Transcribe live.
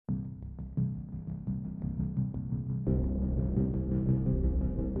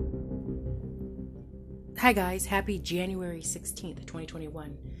Hi guys, happy January 16th,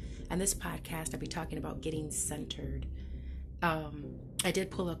 2021. On this podcast, I'll be talking about getting centered. I did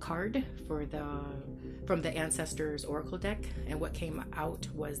pull a card from the Ancestors Oracle deck, and what came out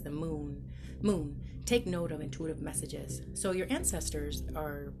was the moon. Moon, take note of intuitive messages. So your ancestors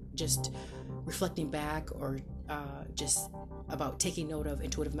are just reflecting back or just about taking note of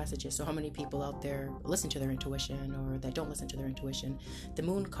intuitive messages. So how many people out there listen to their intuition or that don't listen to their intuition? The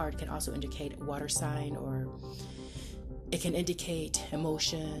moon card can also indicate a water sign, or it can indicate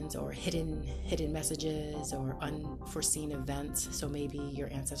emotions or hidden messages or unforeseen events. So maybe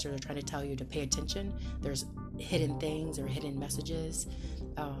your ancestors are trying to tell you to pay attention. There's hidden things or hidden messages.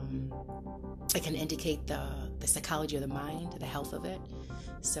 It can indicate the psychology of the mind, the health of it.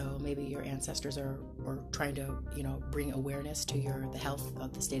 So maybe your ancestors are trying to, bring awareness to the health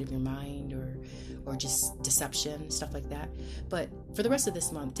of the state of your mind, or just deception, stuff like that. But for the rest of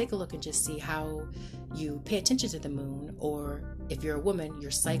this month, take a look and just see how you pay attention to the moon, or if you're a woman,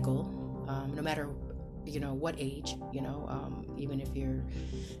 your cycle, no matter what age, even if you're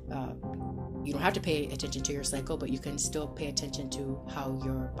you don't have to pay attention to your cycle, but you can still pay attention to how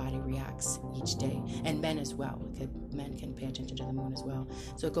your body reacts each day. And men as well, men can pay attention to the moon as well.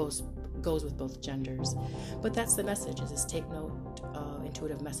 So it goes with both genders. But that's the message, is take note of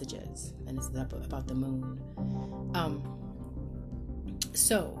intuitive messages, and it's about the moon.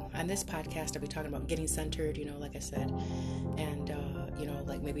 So on this podcast, I'll be talking about getting centered, like I said, and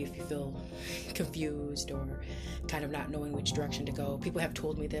like maybe if you feel confused or kind of not knowing which direction to go. People have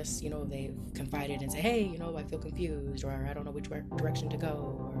told me this, they've confided and say, hey, I feel confused, or I don't know which direction to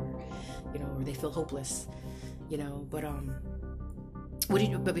go, or they feel hopeless,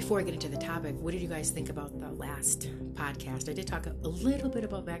 but before I get into the topic, what did you guys think about the last podcast? I did talk a little bit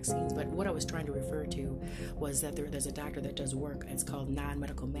about vaccines, but what I was trying to refer to was that there's a doctor that does work. It's called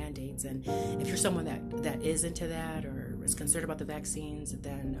non-medical mandates. And if you're someone that is into that or is concerned about the vaccines,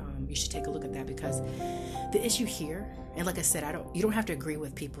 then you should take a look at that, because the issue here, and like I said, you don't have to agree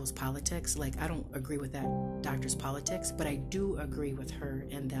with people's politics. Like, I don't agree with that doctor's politics, but I do agree with her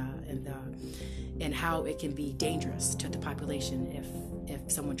and how it can be dangerous to the population if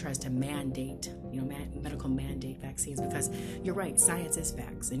someone tries to mandate, medical mandate vaccines, because you're right, science is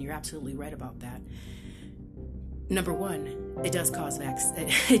facts, and you're absolutely right about that. Number one, it does cause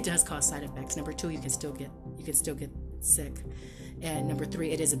side effects. Number two, you can still get sick. And number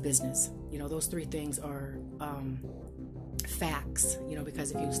three, it is a business. Those three things are facts,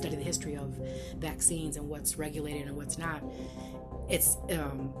 because if you study the history of vaccines and what's regulated and what's not, it's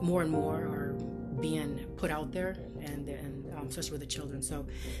more and more are being put out there, and especially with the children. So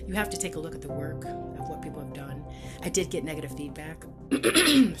you have to take a look at the work of what people have done. I did get negative feedback.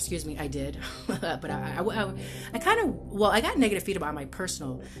 Excuse me, I did. But I got negative feedback on my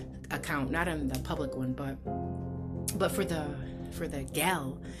personal account, not on the public one, but for the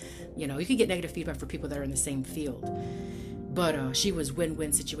gal, you can get negative feedback for people that are in the same field. But she was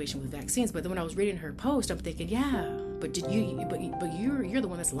win-win situation with vaccines. But then when I was reading her post, I'm thinking, yeah, but you're the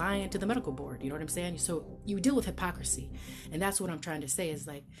one that's lying to the medical board. You know what I'm saying? So you deal with hypocrisy, and that's what I'm trying to say. Is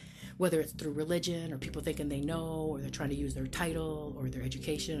like, whether it's through religion or people thinking they know, or they're trying to use their title or their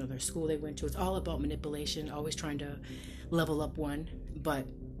education or their school they went to, it's all about manipulation. Always trying to level up one. But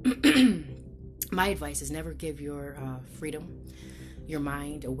my advice is never give your freedom, your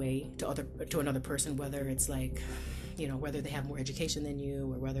mind away to another person, whether it's like, whether they have more education than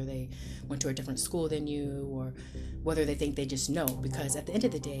you, or whether they went to a different school than you, or whether they think they just know, because at the end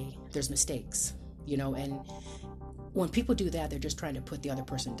of the day, there's mistakes, and when people do that, they're just trying to put the other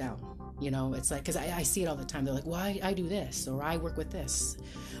person down. It's like, because I see it all the time. They're like, well, I do this, or I work with this,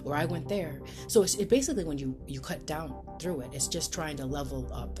 or I went there. So it basically, when you cut down through it, it's just trying to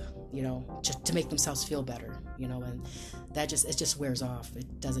level up, just to make themselves feel better, and it just wears off.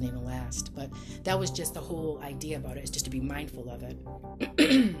 It doesn't even last. But that was just the whole idea about it, is just to be mindful of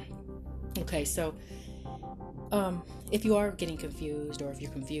it. Okay, so if you are getting confused, or if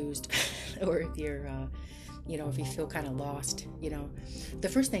you're confused, or if you're if you feel kind of lost, the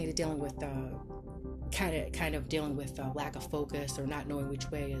first thing is dealing with kind of dealing with lack of focus or not knowing which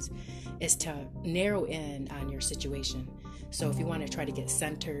way is to narrow in on your situation. So if you want to try to get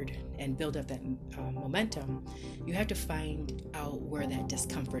centered and build up that momentum, you have to find out where that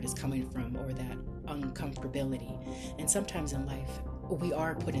discomfort is coming from, or that uncomfortability. And sometimes in life, we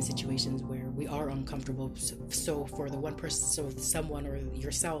are put in situations where we are uncomfortable. So for the one person, so someone or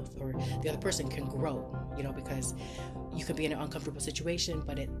yourself or the other person can grow, because you can be in an uncomfortable situation,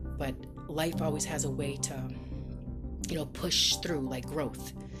 but life always has a way to, push through, like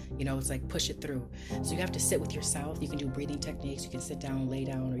growth. It's like push it through. So you have to sit with yourself. You can do breathing techniques. You can sit down, lay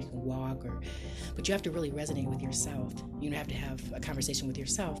down, or you can walk, but you have to really resonate with yourself. You have to have a conversation with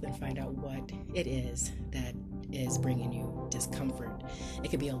yourself and find out what it is that is bringing you discomfort.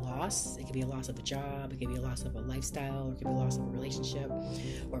 It could be a loss. It could be a loss of a job. It could be a loss of a lifestyle. Or it could be a loss of a relationship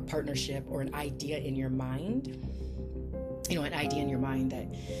or a partnership or an idea in your mind. An idea in your mind that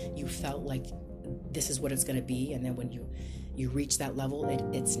you felt like this is what it's going to be, and then when you reach that level,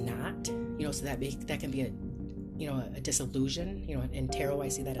 it's not. So that can be a disillusion. In tarot, I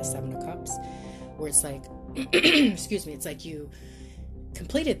see that as 7 of Cups, where it's like, excuse me, it's like you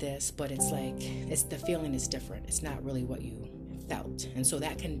completed this, but it's like the feeling is different. It's not really what you felt, and so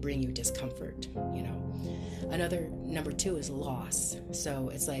that can bring you discomfort. Another number 2 is loss. So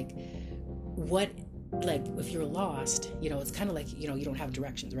it's like if you're lost, it's kind of like, you don't have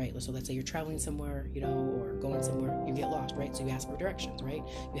directions, right? So let's say you're traveling somewhere, or going somewhere, you get lost, right? So you ask for directions, right?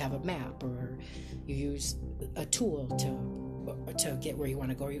 You have a map, or you use a tool to get where you want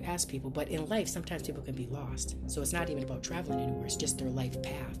to go, or you ask people. But in life, sometimes people can be lost. So it's not even about traveling anywhere. It's just their life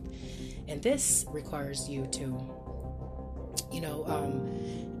path. And this requires you to,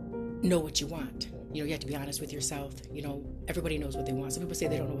 know what you want. You have to be honest with yourself. Everybody knows what they want. Some people say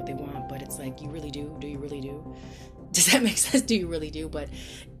they don't know what they want, but it's like, you really do. Do you really do? Does that make sense? Do you really do? But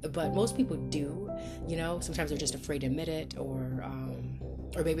most people do. Sometimes they're just afraid to admit it, or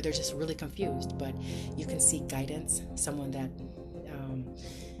maybe they're just really confused. But you can seek guidance. Someone that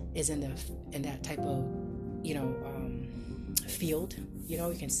is in that type of field.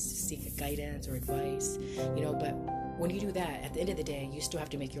 You can seek guidance or advice. But when you do that, at the end of the day, you still have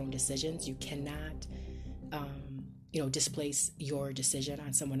to make your own decisions. You cannot, displace your decision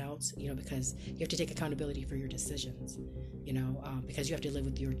on someone else, because you have to take accountability for your decisions, because you have to live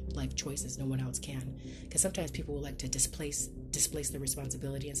with your life choices. No one else can. Because sometimes people will like to displace the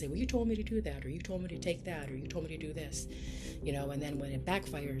responsibility and say, well, you told me to do that, or you told me to take that, or you told me to do this, and then when it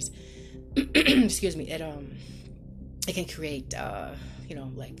backfires, excuse me, it can create,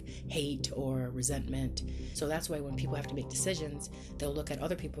 like hate or resentment. So that's why when people have to make decisions, they'll look at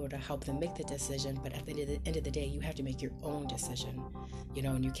other people to help them make the decision. But at the end of the day, you have to make your own decision,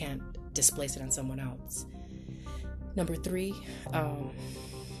 and you can't displace it on someone else. Number 3,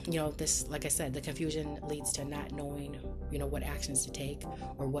 this, like I said, the confusion leads to not knowing, what actions to take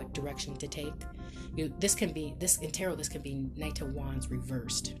or what direction to take. This in tarot, this can be Knight of Wands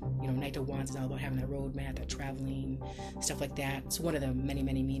reversed. Knight of Wands is all about having that roadmap, that traveling, stuff like that. It's one of the many,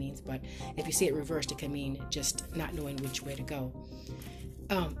 many meanings. But if you see it reversed, it can mean just not knowing which way to go.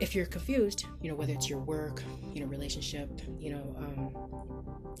 If you're confused, whether it's your work, relationship, you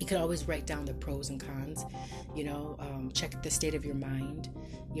could always write down the pros and cons, check the state of your mind,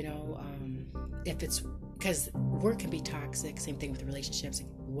 if it's, because work can be toxic, same thing with relationships,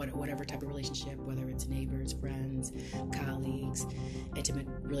 whatever type of relationship, whether it's neighbors, friends, colleagues, intimate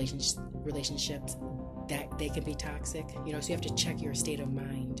relationships, that they can be toxic, so you have to check your state of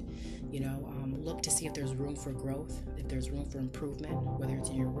mind, look to see if there's room for growth, if there's room for improvement, whether it's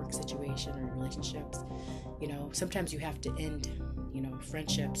in your work situation or relationships. Sometimes you have to end,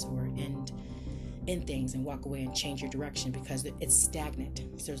 friendships or end things and walk away and change your direction because it's stagnant.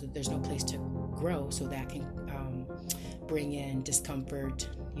 So there's no place to grow, so that can bring in discomfort,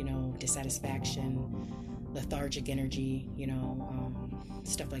 dissatisfaction, lethargic energy,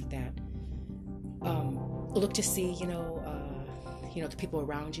 stuff like that. Look to see, the people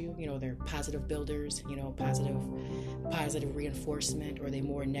around you, they're positive builders, positive reinforcement, or they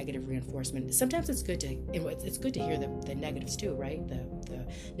more negative reinforcement. Sometimes it's good to hear the negatives too, right? The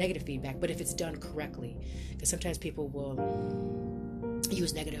negative feedback, but if it's done correctly, because sometimes people will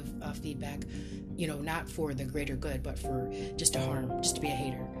use negative feedback, not for the greater good, but for just to harm, just to be a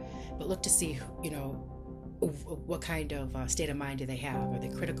hater. But look to see, what kind of state of mind do they have? Are they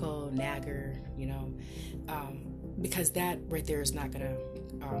critical, nagger, because that right there is not going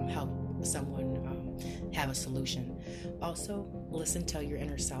to help someone have a solution. Also, listen to your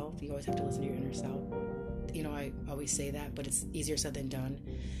inner self. You always have to listen to your inner self. I always say that, but it's easier said than done,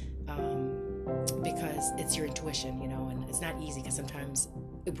 because it's your intuition, and it's not easy because sometimes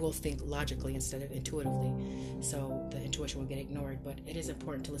it will think logically instead of intuitively, so the intuition will get ignored. But it is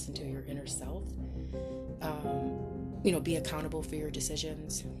important to listen to your inner self. Be accountable for your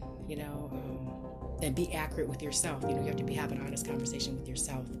decisions, and be accurate with yourself. You have to have an honest conversation with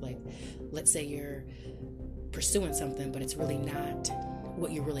yourself. Like, let's say you're pursuing something, but it's really not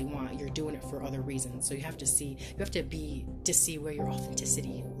what you really want. You're doing it for other reasons. So you have to see where your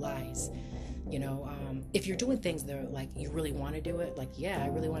authenticity lies. If you're doing things that are like you really want to do it, like, yeah, I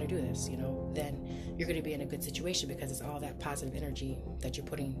really want to do this, then you're going to be in a good situation because it's all that positive energy that you're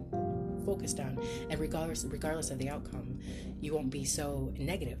putting focused on. And regardless of the outcome, you won't be so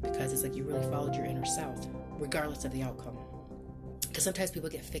negative because it's like you really followed your inner self regardless of the outcome. Because sometimes people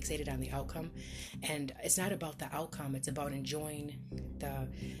get fixated on the outcome, and it's not about the outcome, it's about enjoying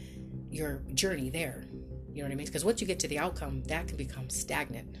your journey there. You know what I mean? Because once you get to the outcome, that can become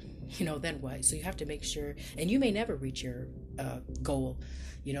stagnant. Then what? So you have to make sure, and you may never reach your goal,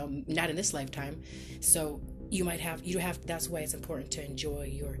 not in this lifetime. So that's why it's important to enjoy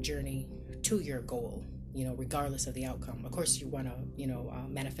your journey to your goal, regardless of the outcome. Of course, you want to,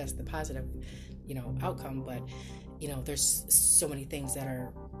 manifest the positive, outcome, but, there's so many things that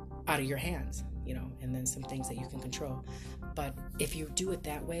are out of your hands, and then some things that you can control. But if you do it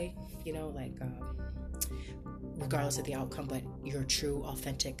that way, regardless of the outcome, but your true,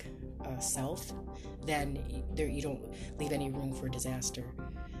 authentic self, then you don't leave any room for disaster.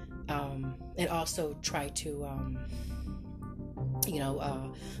 And also try to,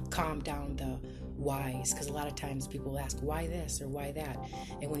 calm down the whys, because a lot of times people ask why this or why that,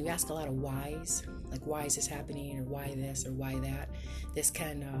 and when you ask a lot of whys, like why is this happening or why this or why that, this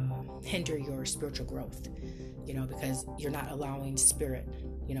can hinder your spiritual growth, because you're not allowing spirit,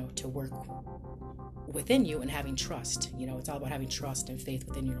 to work within you and having trust. It's all about having trust and faith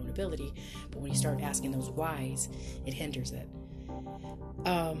within your own ability. But when you start asking those whys, it hinders it.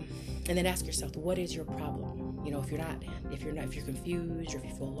 And then ask yourself, what is your problem? If you're confused, or if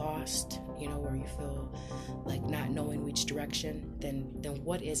you feel lost, or you feel like not knowing which direction, then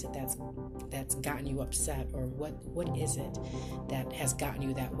what is it that's gotten you upset, or what is it that has gotten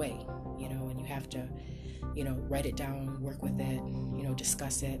you that way? And you have to, write it down, work with it,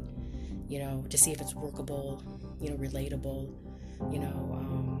 discuss it, to see if it's workable, relatable,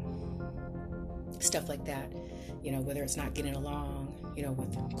 stuff like that, whether it's not getting along,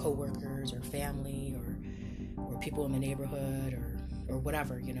 with coworkers or family or people in the neighborhood or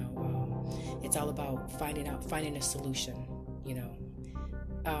whatever, it's all about finding a solution,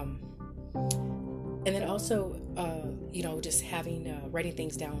 and then also, just having, writing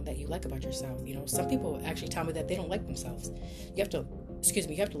things down that you like about yourself. Some people actually tell me that they don't like themselves. You have to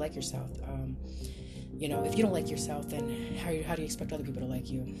like yourself. If you don't like yourself, then how do you expect other people to like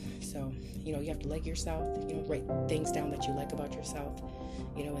you? So, you have to like yourself, write things down that you like about yourself,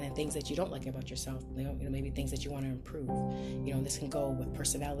 and then things that you don't like about yourself, maybe things that you want to improve. This can go with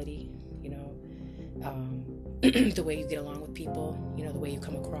personality, the way you get along with people, the way you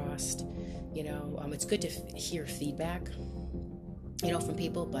come across, it's good to hear feedback, from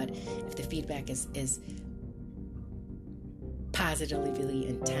people, but if the feedback is positively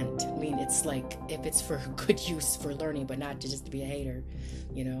intent, it's like if it's for good use for learning, but not just to be a hater,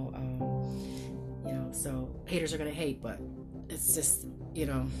 so haters are gonna hate, but it's just,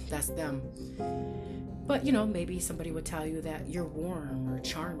 that's them. But, maybe somebody would tell you that you're warm or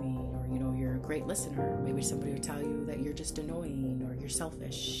charming, or, you're a great listener. Maybe somebody would tell you that you're just annoying, or you're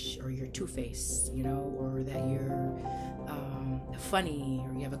selfish, or you're two-faced, or that you're funny,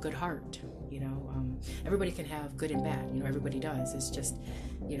 or you have a good heart. Everybody can have good and bad. Everybody does. It's just,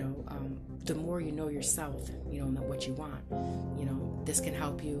 the more you know yourself, and what you want, this can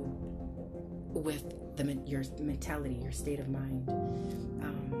help you with your mentality, your state of mind,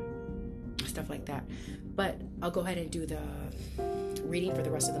 stuff like that. But I'll go ahead and do the reading for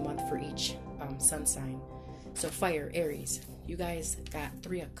the rest of the month for each sun sign. So fire, Aries, you guys got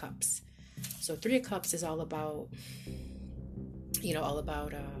 3 of Cups. So 3 of Cups is all about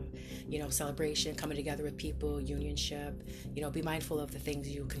celebration, coming together with people, unionship. Be mindful of the things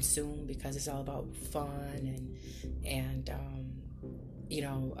you consume, because it's all about fun and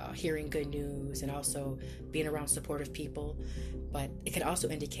hearing good news, and also being around supportive people. But it can also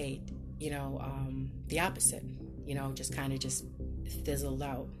indicate, the opposite, just kind of just fizzled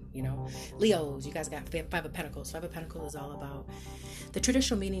out. Leos, you guys got 5 of Pentacles. 5 of Pentacles is all about, the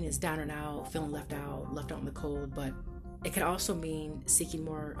traditional meaning is down and out, feeling left out in the cold, but it could also mean seeking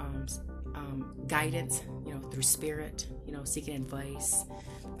more guidance, through spirit, seeking advice.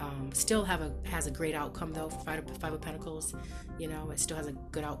 Still has a great outcome though. 5 of Pentacles, it still has a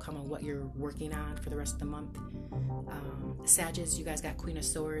good outcome on what you're working on for the rest of the month. Sagittarius, you guys got Queen of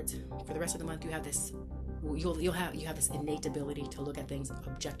Swords. For the rest of the month, you have this. You have this innate ability to look at things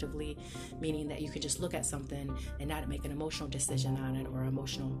objectively, meaning that you can just look at something and not make an emotional decision on it, or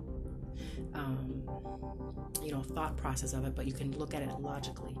emotional thought process of it, but you can look at it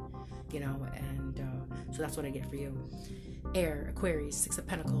logically, and so that's what I get for you. Air, Aquarius, Six of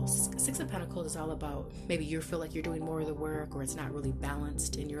Pentacles. Six of Pentacles is all about maybe you feel like you're doing more of the work, or it's not really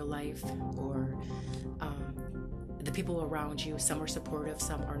balanced in your life, or the people around you, some are supportive,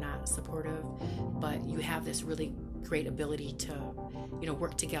 some are not supportive, but you have this really great ability to,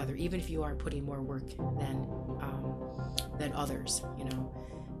 work together, even if you are putting more work than others,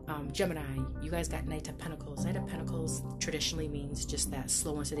 Gemini, you guys got Knight of Pentacles. Knight of Pentacles traditionally means just that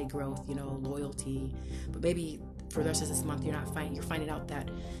slow and steady growth, loyalty. But maybe for the rest of this month, you're finding out that,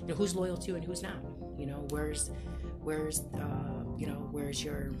 who's loyal to you and who's not. Where's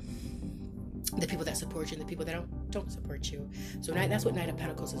the people that support you and the people that don't support you. So that's what Knight of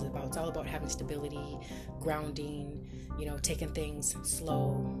Pentacles is about. It's all about having stability, grounding, taking things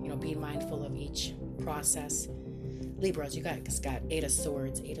slow, being mindful of each process. Libras, you guys got Eight of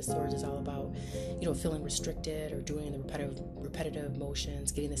Swords. Eight of Swords is all about, feeling restricted or doing the repetitive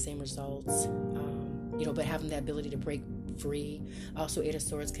motions, getting the same results, but having the ability to break free. Also, Eight of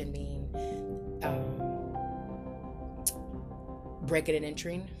Swords can mean breaking and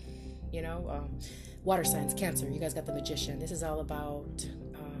entering, water signs, Cancer, you guys got the Magician. This is all about,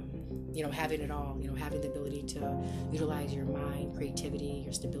 having it all, having the ability to utilize your mind, creativity,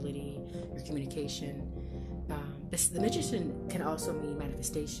 your stability, your communication. The Magician can also mean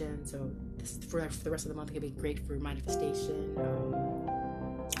manifestation. So for the rest of the month, it can be great for manifestation.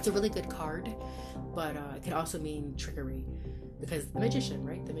 It's a really good card, but it can also mean trickery, because the Magician,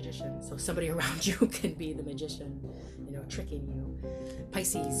 right? The Magician. So somebody around you can be the Magician, tricking you.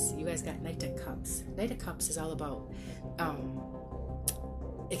 Pisces, you guys got Knight of Cups. Knight of Cups is all about,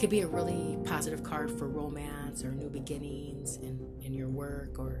 it could be a really positive card for romance or new beginnings in your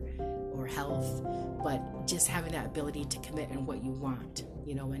work or health, but just having that ability to commit in what you want,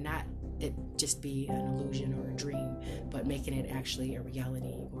 and not it just be an illusion or a dream, but making it actually a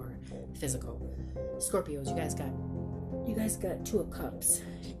reality or physical. Scorpios, you guys got Two of Cups.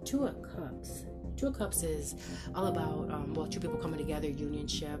 Two of Cups. Two of Cups is all about two people coming together,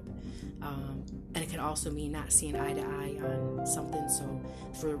 unionship, and it can also mean not seeing eye to eye on something. So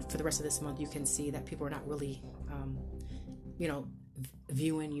for the rest of this month, you can see that people are not really,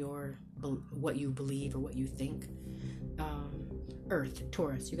 viewing what you believe or what you think. Earth,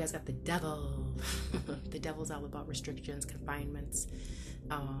 Taurus, you guys got the Devil. The Devil's all about restrictions, confinements,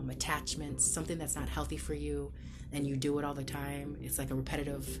 attachments, something that's not healthy for you, and you do it all the time. It's like a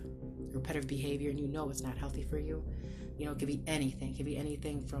repetitive behavior, and it's not healthy for you. It could be anything. It could be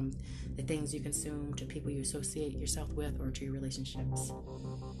anything from the things you consume to people you associate yourself with, or to your relationships.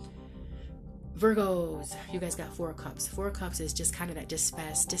 Virgos, you guys got Four of Cups. Four of Cups is just kind of that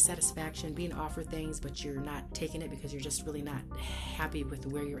dissatisfaction, being offered things, but you're not taking it because you're just really not happy with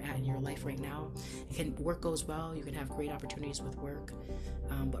where you're at in your life right now. Work goes well. You can have great opportunities with work,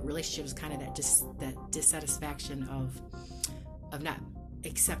 but relationships is kind of that dissatisfaction of not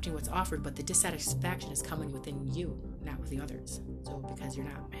accepting what's offered, but the dissatisfaction is coming within you, not with the others. So because you're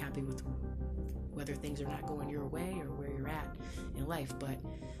not happy with whether things are not going your way or where you're at in life, but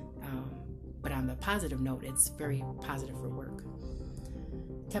on the positive note, it's very positive for work.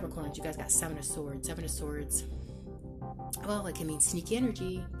 Capricorns, you guys got Seven of Swords. Seven of Swords, well, it can mean sneaky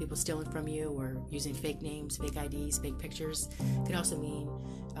energy, people stealing from you, or using fake names, fake IDs, fake pictures. It could also mean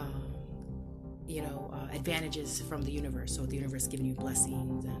advantages from the universe. So the universe giving you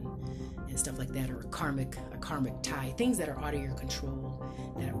blessings and stuff like that, or a karmic tie, things that are out of your control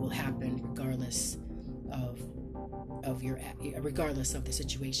that will happen regardless of the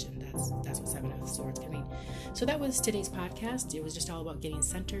situation. That's what Seven of Swords can mean. So that was today's podcast. It was just all about getting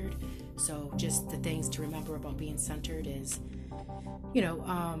centered. So just the things to remember about being centered is,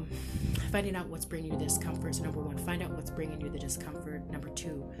 finding out what's bringing you the discomfort. So number one, find out what's bringing you the discomfort. Number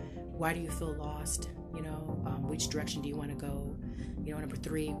two, why do you feel lost? Which direction do you want to go? Number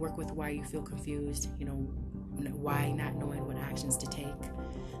three, work with why you feel confused. Why not knowing what actions to take.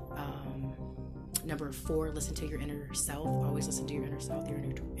 Number four, listen to your inner self. Always listen to your inner self, your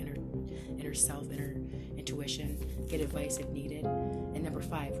inner self, inner intuition. Get advice if needed. And number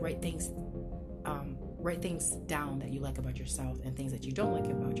five, write things down that you like about yourself and things that you don't like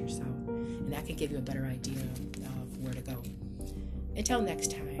about yourself. And that can give you a better idea of where to go. Until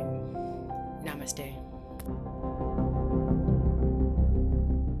next time, namaste.